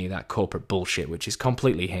didn't want any of that corporate bullshit, which is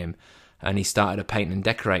completely him. And he started a paint and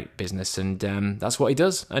decorate business. And that's what he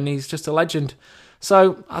does. And he's just a legend.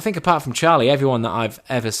 So I think apart from Charlie, everyone that I've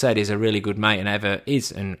ever said is a really good mate, and ever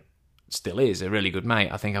is and still is a really good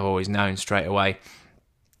mate, I think I've always known straight away.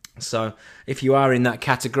 So if you are in that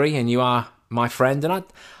category and you are my friend, and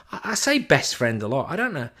I say best friend a lot. I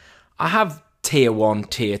don't know. I have tier 1,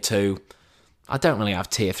 tier 2. I don't really have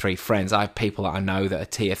tier 3 friends. I have people that I know that are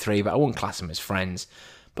tier 3, but I wouldn't class them as friends.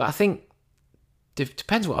 But I think it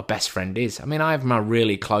depends what a best friend is. I mean, I have my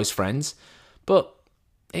really close friends, but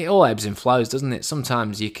it all ebbs and flows, doesn't it?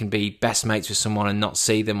 Sometimes you can be best mates with someone and not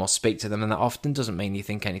see them or speak to them, and that often doesn't mean you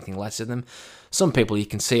think anything less of them. Some people you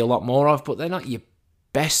can see a lot more of, but they're not your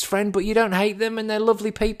best friend, but you don't hate them, and they're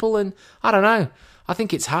lovely people, and I don't know. I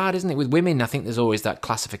think it's hard, isn't it? With women, I think there's always that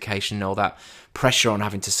classification or that pressure on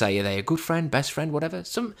having to say, are they a good friend, best friend, whatever.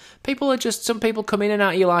 Some people come in and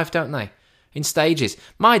out of your life, don't they? In stages.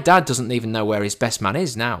 My dad doesn't even know where his best man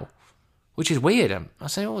is now, which is weird. I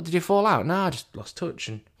say, oh, did you fall out? No, I just lost touch.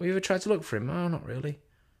 And have you ever tried to look for him? Oh, not really.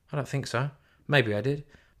 I don't think so. Maybe I did.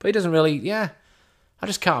 But he doesn't really, I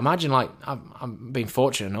just can't imagine, I'm being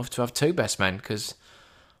fortunate enough to have 2 best men, because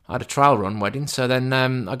I had a trial run wedding, so then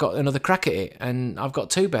I got another crack at it, and I've got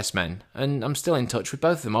 2 best men, and I'm still in touch with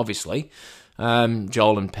both of them, obviously.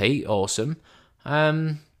 Joel and Pete, awesome.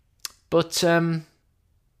 But I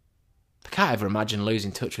can't ever imagine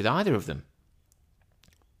losing touch with either of them.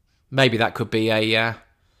 Maybe that could be a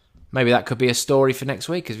story for next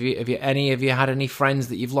week. Have any of you had any friends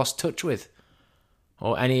that you've lost touch with,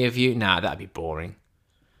 or any of you? Nah, that'd be boring.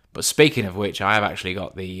 But speaking of which, I have actually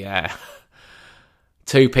got the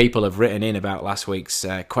 2 people have written in about last week's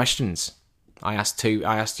questions. I asked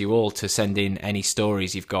you all to send in any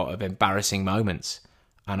stories you've got of embarrassing moments,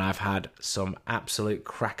 and I've had some absolute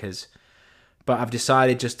crackers. But I've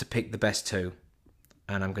decided just to pick the best 2,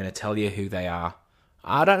 and I'm going to tell you who they are.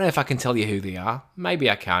 I don't know if I can tell you who they are. Maybe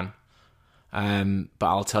I can. But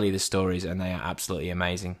I'll tell you the stories, and they are absolutely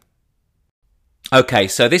amazing. Okay,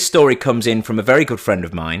 so this story comes in from a very good friend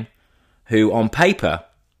of mine, who on paper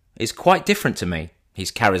is quite different to me.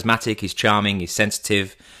 He's charismatic, he's charming, he's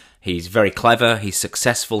sensitive, he's very clever, he's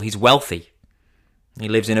successful, he's wealthy. He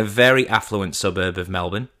lives in a very affluent suburb of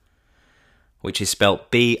Melbourne, which is spelt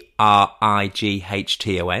Brighton,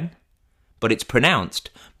 but it's pronounced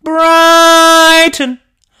Brighton.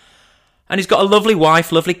 And he's got a lovely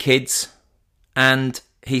wife, lovely kids, and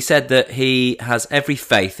he said that he has every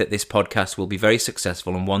faith that this podcast will be very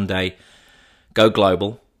successful and one day go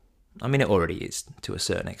global. I mean, it already is to a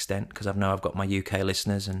certain extent, because I know I've got my UK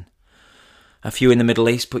listeners and a few in the Middle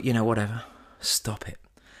East, but whatever. Stop it.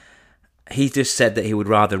 He just said that he would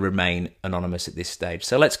rather remain anonymous at this stage.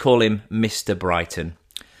 So let's call him Mr. Brighton.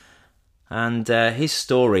 And his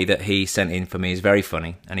story that he sent in for me is very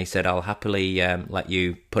funny. And he said, I'll happily let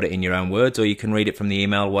you put it in your own words, or you can read it from the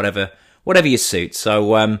email, whatever you suit.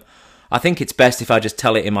 So I think it's best if I just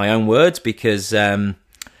tell it in my own words, because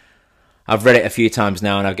I've read it a few times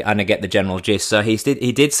now, and I get the general gist. So he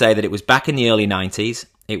did say that it was back in the early 90s.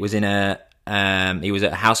 It was he was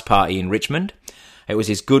at a house party in Richmond. It was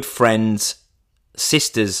his good friend's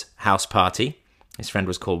sister's house party. His friend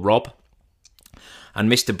was called Rob. And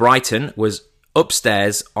Mr. Brighton was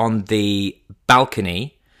upstairs on the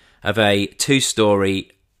balcony of a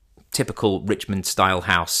 2-storey typical Richmond-style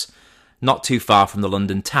house, not too far from the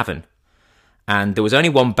London Tavern. And there was only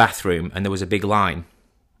one bathroom, and there was a big line.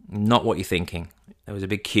 Not what you're thinking. There was a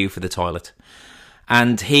big queue for the toilet.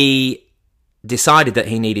 And he decided that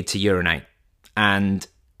he needed to urinate. And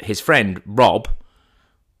his friend, Rob,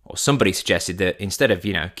 or somebody suggested that instead of,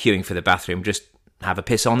 queuing for the bathroom, just have a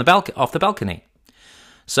piss on off the balcony.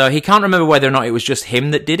 So he can't remember whether or not it was just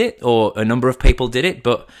him that did it, or a number of people did it,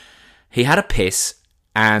 but he had a piss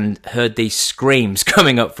and heard these screams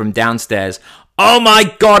coming up from downstairs. Oh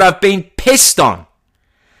my God, I've been pissed on!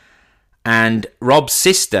 And Rob's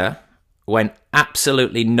sister went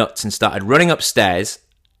absolutely nuts and started running upstairs.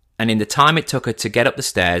 And in the time it took her to get up the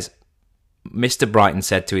stairs, Mr. Brighton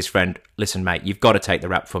said to his friend, listen, mate, you've got to take the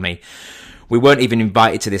rap for me. We weren't even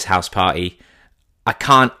invited to this house party. I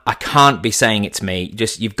can't be saying it's me.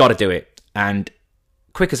 Just, you've got to do it. And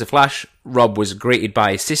quick as a flash, Rob was greeted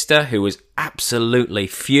by his sister, who was absolutely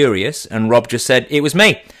furious. And Rob just said, it was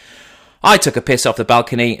me. I took a piss off the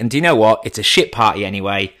balcony. And do you know what? It's a shit party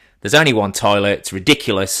anyway. There's only one toilet. It's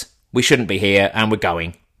ridiculous. We shouldn't be here, and we're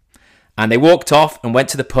going. And they walked off and went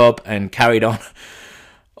to the pub and carried on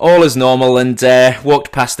all as normal, and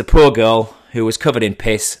walked past the poor girl who was covered in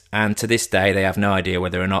piss. And to this day, they have no idea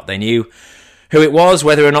whether or not they knew who it was,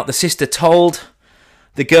 whether or not the sister told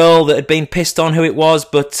the girl that had been pissed on who it was.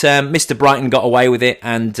 But Mr. Brighton got away with it,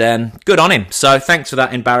 and good on him. So thanks for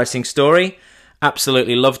that embarrassing story.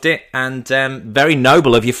 Absolutely loved it, and very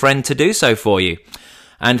noble of your friend to do so for you.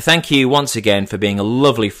 And thank you once again for being a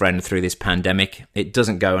lovely friend through this pandemic. It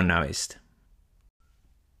doesn't go unnoticed.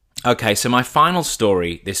 Okay, so my final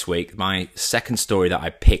story this week, my second story that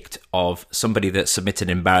I picked of somebody that submitted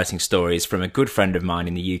embarrassing stories from a good friend of mine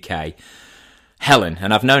in the UK, Helen.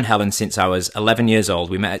 And I've known Helen since I was 11 years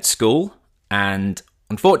old. We met at school, and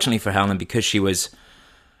unfortunately for Helen, because she was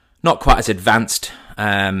not quite as advanced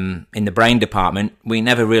in the brain department, we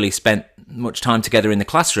never really spent much time together in the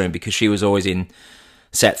classroom because she was always in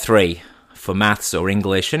set 3 for maths or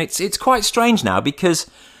English. And it's quite strange now because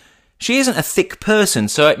she isn't a thick person,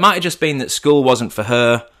 so it might have just been that school wasn't for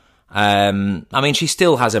her. I mean, she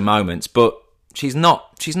still has her moments, but she's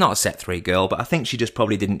not a set 3 girl, but I think she just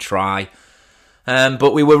probably didn't try.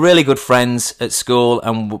 But we were really good friends at school,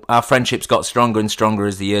 and our friendships got stronger and stronger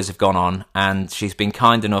as the years have gone on, and she's been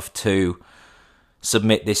kind enough to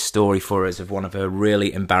submit this story for us of one of her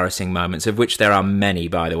really embarrassing moments, of which there are many,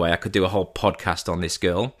 by the way. I could do a whole podcast on this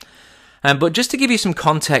girl. But just to give you some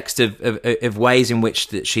context of ways in which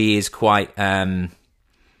that she is quite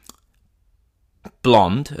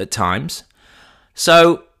blonde at times.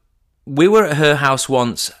 So we were at her house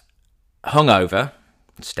once, hungover,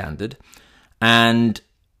 standard, and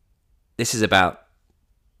this is about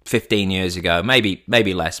 15 years ago, maybe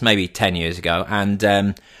less, maybe 10 years ago,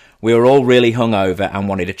 and we were all really hungover and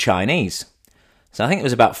wanted a Chinese. So I think it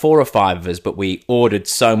was about 4 or 5 of us, but we ordered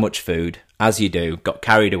so much food, as you do, got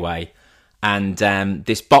carried away. And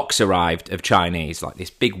this box arrived of Chinese, like this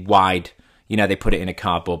big wide, they put it in a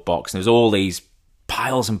cardboard box. And there was all these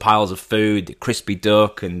piles and piles of food, the crispy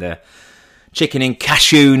duck and the chicken in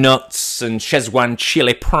cashew nuts and Szechuan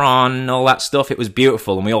chili prawn, all that stuff. It was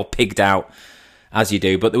beautiful, and we all pigged out, as you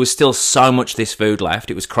do. But there was still so much of this food left.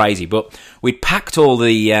 It was crazy. But we'd packed all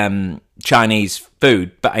the Chinese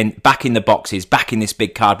food back in the boxes, back in this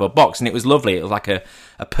big cardboard box. And it was lovely. It was like a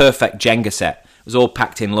perfect Jenga set. It was all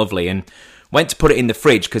packed in lovely, and went to put it in the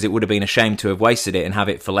fridge because it would have been a shame to have wasted it and have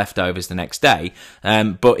it for leftovers the next day.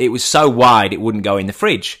 But it was so wide it wouldn't go in the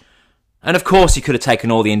fridge. And of course you could have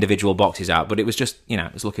taken all the individual boxes out, but it was just,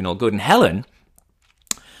 it was looking all good. And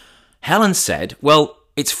Helen said, well,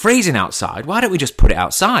 it's freezing outside. Why don't we just put it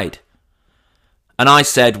outside? And I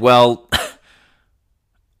said, well,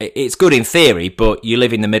 it's good in theory, but you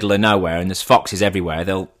live in the middle of nowhere and there's foxes everywhere.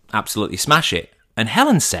 They'll absolutely smash it. And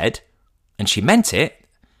Helen said, and she meant it,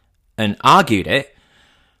 and argued it,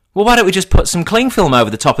 well, why don't we just put some cling film over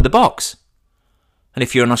the top of the box? And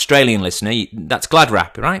if you're an Australian listener, that's glad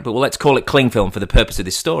wrap, right? But let's call it cling film for the purpose of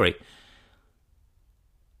this story.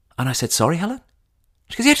 And I said, sorry, Helen?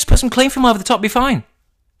 She goes, yeah, just put some cling film over the top, be fine.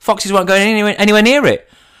 Foxes won't go anywhere near it.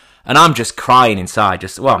 And I'm just crying inside.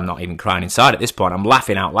 I'm not even crying inside at this point. I'm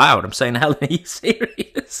laughing out loud. I'm saying, Helen, are you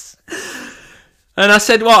serious? And I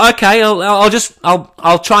said, well, okay,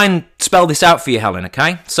 I'll try and spell this out for you, Helen,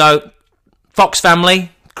 okay? So, fox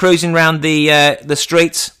family, cruising around the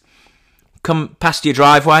streets, come past your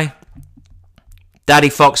driveway. Daddy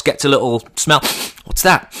fox gets a little smell. What's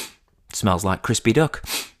that? It smells like crispy duck.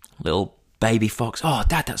 Little baby fox. Oh,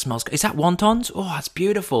 Dad, that smells good. Is that wontons? Oh, that's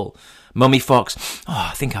beautiful. Mummy fox.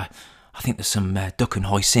 Oh, I think there's some duck and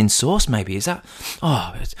hoisin sauce, maybe. Is that?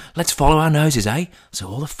 Oh, let's follow our noses, eh? So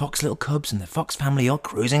all the fox little cubs and the fox family are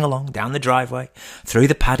cruising along down the driveway, through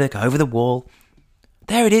the paddock, over the wall.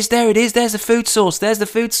 There it is. There's the food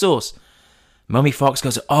source. Mummy fox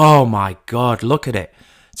goes, oh my God, look at it.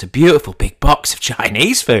 It's a beautiful big box of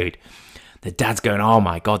Chinese food. The dad's going, oh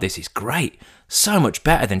my God, this is great. So much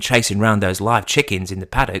better than chasing around those live chickens in the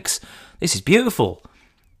paddocks. This is beautiful.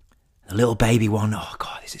 The little baby one, oh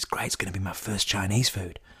God, this is great. It's going to be my first Chinese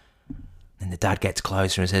food. Then the dad gets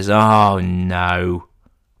closer and says, oh no.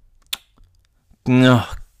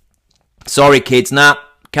 Sorry kids, nah,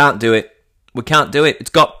 can't do it. We can't do it. It's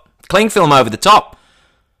got cling film over the top.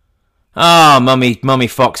 Oh, mummy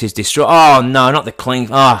fox is distraught. Oh no, not the cling.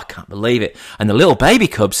 Oh, I can't believe it. And the little baby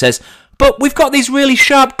cub says, but we've got these really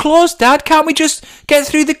sharp claws, Dad. Can't we just get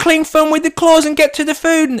through the cling film with the claws and get to the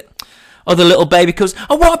food? Oh, the little baby cubs,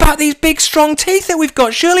 oh, what about these big strong teeth that we've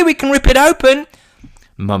got? Surely we can rip it open.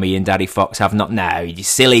 Mummy and Daddy Fox have not. No, you're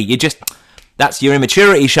silly. That's your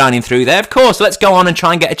immaturity shining through there. Of course, let's go on and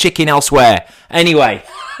try and get a chicken elsewhere. Anyway,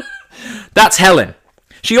 that's Helen.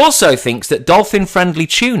 She also thinks that dolphin-friendly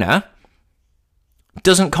tuna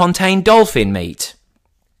doesn't contain dolphin meat.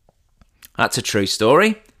 That's a true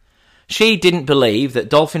story. She didn't believe that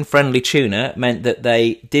dolphin-friendly tuna meant that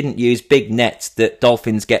they didn't use big nets that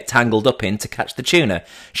dolphins get tangled up in to catch the tuna.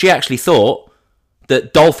 She actually thought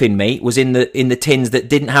that dolphin meat was in the tins that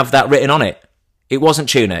didn't have that written on it. It wasn't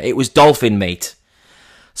tuna, it was dolphin meat.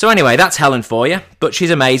 So anyway, that's Helen for you. But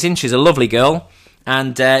she's amazing, she's a lovely girl,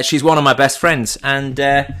 and she's one of my best friends. And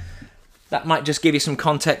that might just give you some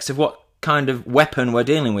context of what kind of weapon we're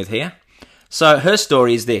dealing with here. So her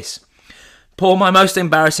story is this. Paul, my most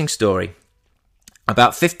embarrassing story.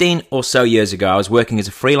 About 15 or so years ago, I was working as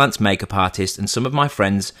a freelance makeup artist and some of my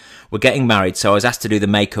friends were getting married, so I was asked to do the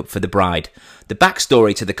makeup for the bride. The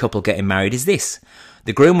backstory to the couple getting married is this.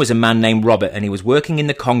 The groom was a man named Robert and he was working in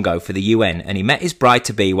the Congo for the UN and he met his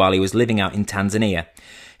bride-to-be while he was living out in Tanzania.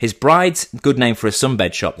 His bride's, good name for a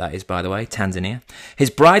sunbed shop that is, by the way, Tanzania. His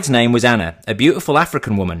bride's name was Anna, a beautiful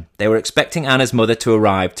African woman. They were expecting Anna's mother to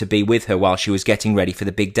arrive to be with her while she was getting ready for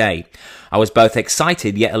the big day. I was both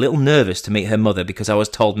excited yet a little nervous to meet her mother because I was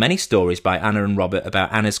told many stories by Anna and Robert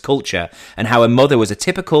about Anna's culture and how her mother was a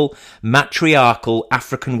typical matriarchal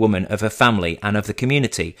African woman of her family and of the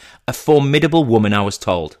community. A formidable woman, I was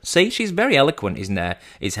told. See, she's very eloquent,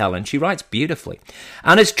 is Helen. She writes beautifully.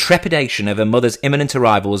 Anna's trepidation of her mother's imminent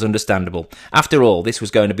arrival was understandable. After all, this was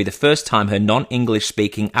going to be the first time her non-English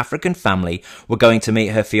speaking African family were going to meet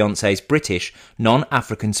her fiancé's British,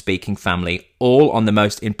 non-African speaking family, all on the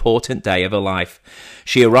most important day of her life.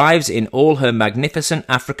 She arrives in all her magnificent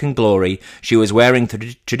African glory. She was wearing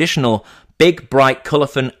the traditional big, bright,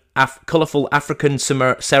 colourful African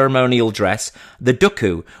ceremonial dress, the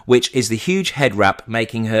duku, which is the huge head wrap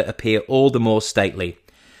making her appear all the more stately.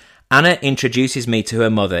 Anna introduces me to her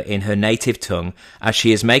mother in her native tongue. As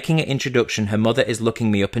she is making an introduction, her mother is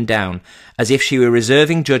looking me up and down, as if she were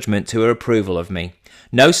reserving judgment to her approval of me.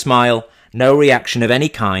 No smile, no reaction of any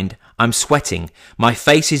kind. I'm sweating. My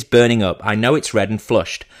face is burning up. I know it's red and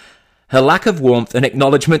flushed. Her lack of warmth and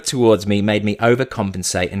acknowledgement towards me made me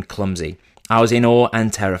overcompensate and clumsy. I was in awe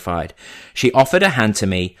and terrified. She offered a hand to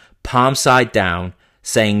me, palm side down,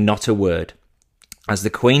 saying not a word, as the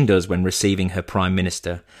Queen does when receiving her Prime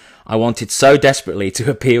Minister. I wanted so desperately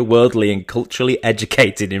to appear worldly and culturally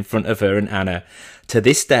educated in front of her and Anna. To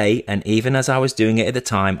this day, and even as I was doing it at the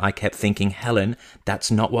time, I kept thinking, Helen,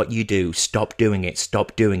 that's not what you do. Stop doing it.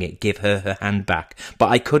 Stop doing it. Give her hand back.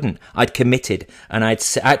 But I couldn't. I'd committed, and I'd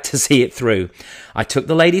had to see it through. I took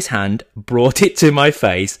the lady's hand, brought it to my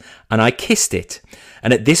face, and I kissed it.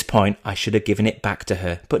 And at this point, I should have given it back to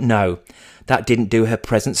her. But no, that didn't do her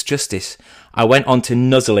presence justice. I went on to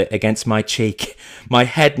nuzzle it against my cheek, my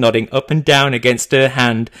head nodding up and down against her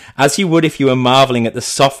hand, as you would if you were marvelling at the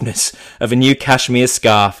softness of a new cashmere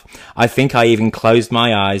scarf. I think I even closed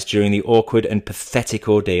my eyes during the awkward and pathetic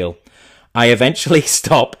ordeal. I eventually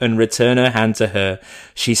stop and return her hand to her.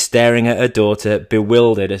 She's staring at her daughter,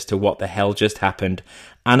 bewildered as to what the hell just happened.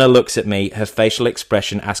 Anna looks at me, her facial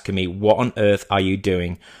expression asking me, what on earth are you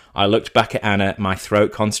doing? I looked back at Anna, my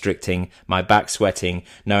throat constricting, my back sweating,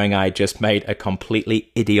 knowing I had just made a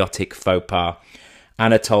completely idiotic faux pas.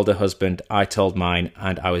 Anna told her husband, I told mine,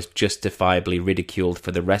 and I was justifiably ridiculed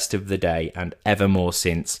for the rest of the day and evermore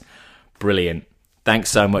since. Brilliant.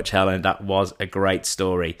 Thanks so much, Helen. That was a great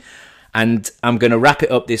story. And I'm going to wrap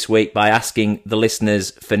it up this week by asking the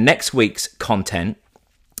listeners for next week's content,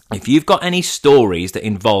 if you've got any stories that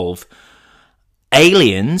involve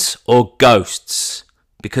aliens or ghosts,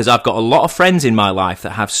 because I've got a lot of friends in my life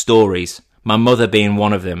that have stories, my mother being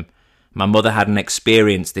one of them. My mother had an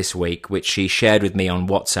experience this week which she shared with me on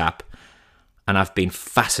WhatsApp, and I've been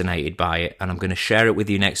fascinated by it, and I'm going to share it with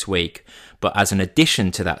you next week. But as an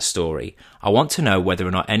addition to that story, I want to know whether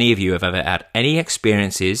or not any of you have ever had any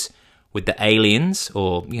experiences with the aliens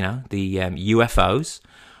or, the UFOs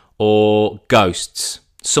or ghosts.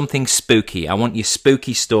 Something spooky. I want your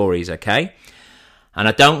spooky stories, okay? And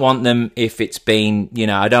I don't want them if it's been,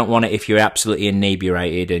 I don't want it if you're absolutely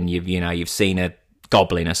inebriated and you've seen a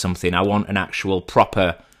goblin or something. I want an actual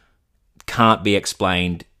proper, can't be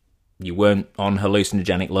explained, you weren't on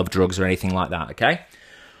hallucinogenic love drugs or anything like that, okay?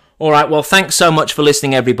 All right, well, thanks so much for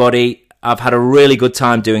listening, everybody. I've had a really good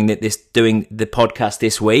time doing the podcast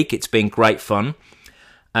this week. It's been great fun.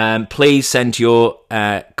 Please send your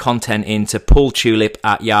content in to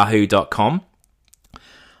paultulip@yahoo.com.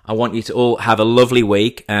 I want you to all have a lovely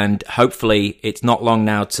week, and hopefully it's not long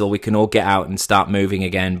now till we can all get out and start moving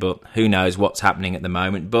again, but who knows what's happening at the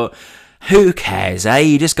moment. But who cares, eh?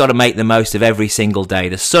 You just got to make the most of every single day.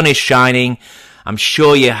 The sun is shining. I'm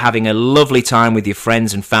sure you're having a lovely time with your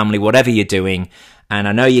friends and family, whatever you're doing. And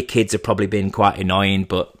I know your kids have probably been quite annoying,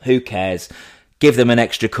 but who cares? Give them an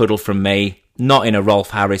extra cuddle from me, not in a Rolf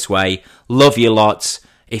Harris way. Love you lots.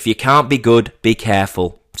 If you can't be good, be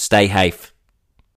careful. Stay safe.